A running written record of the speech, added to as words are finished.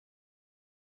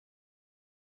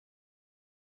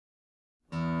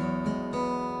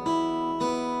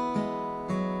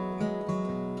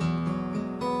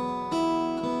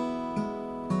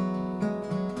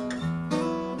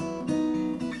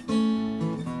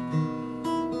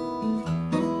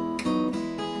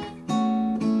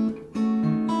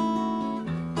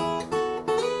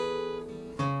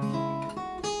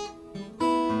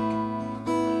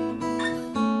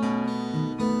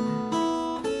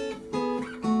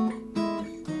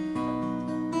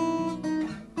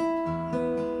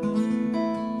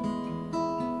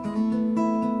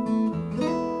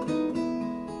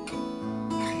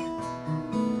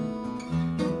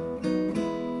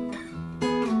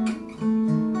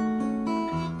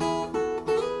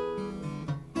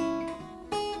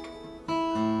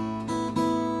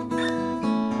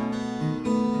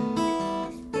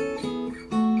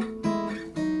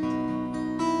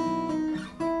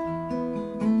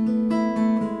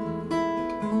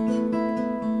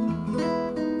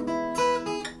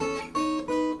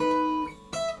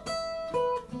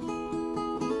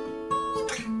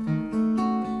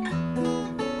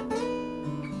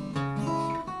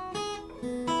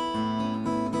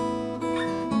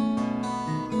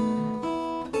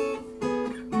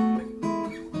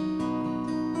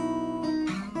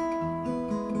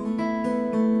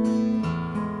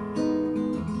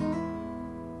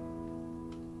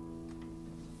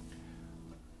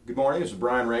Good morning, this is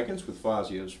Bryan Rankins with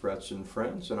Fazio's Frets and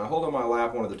Friends, and I hold on my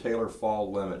lap one of the Taylor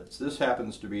Fall Limiteds. This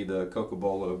happens to be the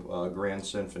Cocobolo Grand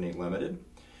Symphony Limited,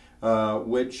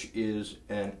 which is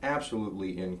an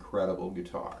absolutely incredible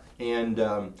guitar. And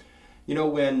you know,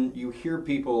 when you hear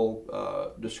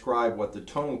people describe what the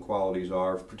tonal qualities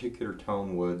are of particular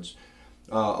tone woods,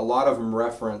 a lot of them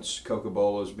reference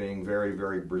Cocobolo as being very,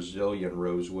 very Brazilian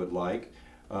rosewood-like,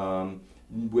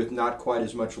 with not quite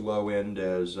as much low end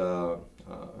as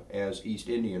East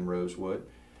Indian rosewood.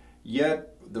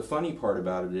 Yet the funny part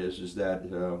about it is that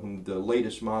the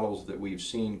latest models that we've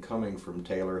seen coming from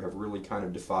Taylor have really kind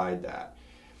of defied that.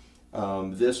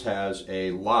 This has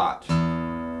a lot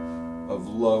of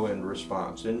low-end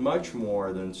response, and much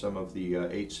more than some of the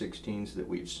 816s that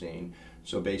we've seen.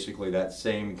 So basically that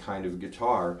same kind of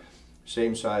guitar,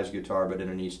 same size guitar, but in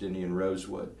an East Indian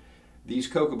rosewood. These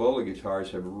Cocobolo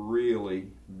guitars have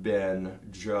really been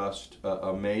just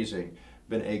amazing.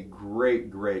 Been a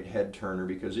great head turner,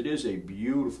 because it is a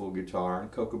beautiful guitar,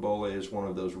 and Cocobolo is one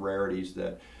of those rarities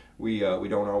that we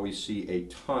don't always see a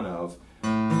ton of.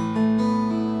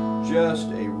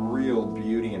 Just a real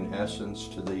beauty and essence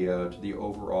to the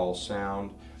overall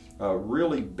sound.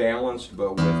 Really balanced,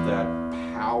 but with that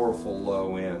powerful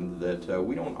low end that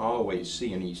we don't always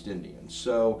see in East Indian.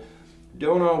 So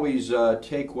don't always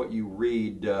take what you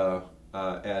read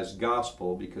as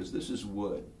gospel, because this is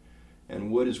wood. And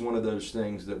wood is one of those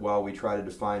things that, while we try to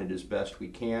define it as best we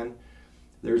can,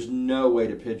 there's no way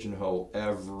to pigeonhole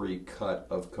every cut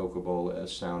of Cocobolo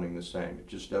as sounding the same. It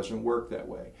just doesn't work that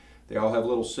way. They all have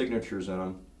little signatures in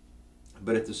them,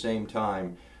 but at the same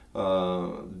time,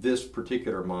 this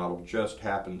particular model just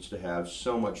happens to have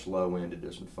so much low end it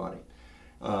isn't funny.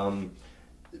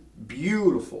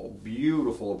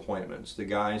 Beautiful appointments. The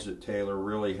guys at Taylor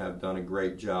really have done a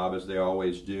great job, as they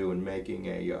always do, in making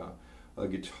a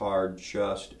guitar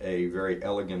just a very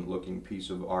elegant looking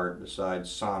piece of art, besides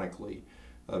sonically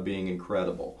being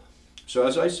incredible. So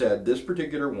as I said, this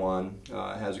particular one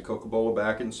has a Cocobolo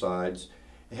back and sides.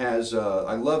 It has,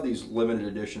 I love these limited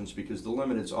editions because the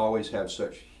limiteds always have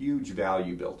such huge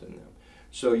value built in them.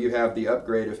 So you have the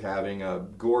upgrade of having a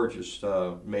gorgeous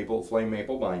flame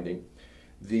maple binding.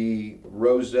 The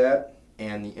rosette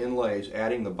and the inlays,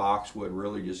 adding the Boxwood,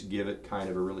 really just give it kind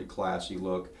of a really classy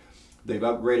look. They've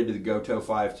upgraded to the Goto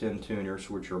 510 tuners,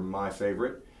 which are my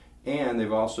favorite, and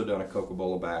they've also done a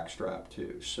Cocobolo backstrap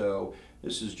too. So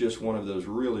this is just one of those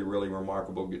really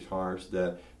remarkable guitars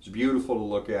that is beautiful to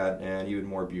look at and even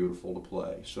more beautiful to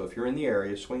play. So if you're in the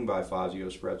area, swing by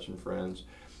Fazio's Frets and Friends.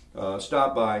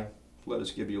 Stop by, let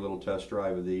us give you a little test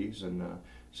drive of these, and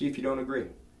see if you don't agree.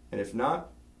 And if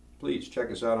not, please check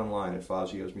us out online at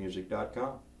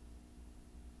faziosmusic.com.